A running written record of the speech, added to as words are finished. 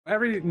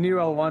every new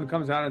L1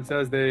 comes out and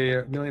says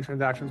they million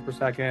transactions per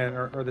second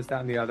or this, that,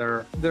 and the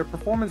other. Their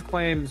performance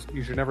claims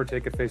you should never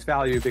take at face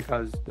value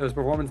because those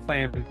performance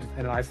claims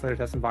in an isolated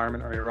test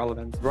environment are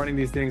irrelevant. Running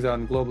these things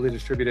on globally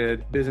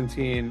distributed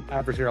Byzantine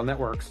adversarial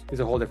networks is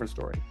a whole different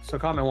story. So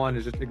comment one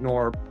is just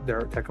ignore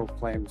their technical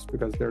claims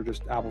because they're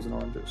just apples and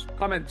oranges.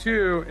 Comment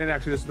two, and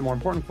actually this is the more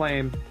important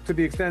claim, to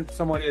the extent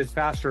someone is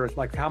faster, it's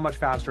like how much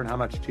faster and how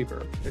much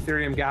cheaper.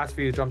 Ethereum gas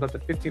fees jumped up to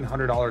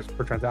 $1,500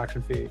 per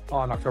transaction fee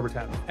on October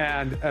 10th.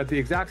 And at the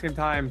exact same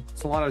time,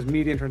 Solana's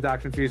median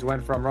transaction fees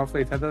went from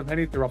roughly a tenth of a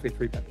penny to roughly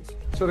 3 pennies.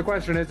 So the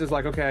question is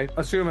like, okay,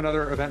 assume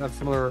another event of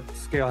similar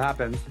scale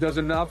happens. Does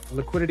enough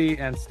liquidity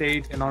and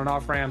state and on and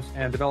off ramps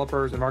and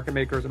developers and market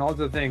makers and all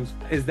those other things,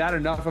 is that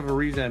enough of a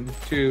reason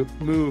to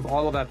move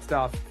all of that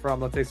stuff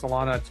from, let's say,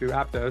 Solana to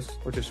Aptos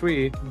or to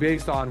Sui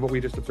based on what we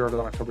just observed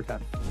on October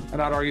 10th?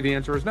 And I'd argue the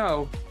answer is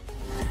no.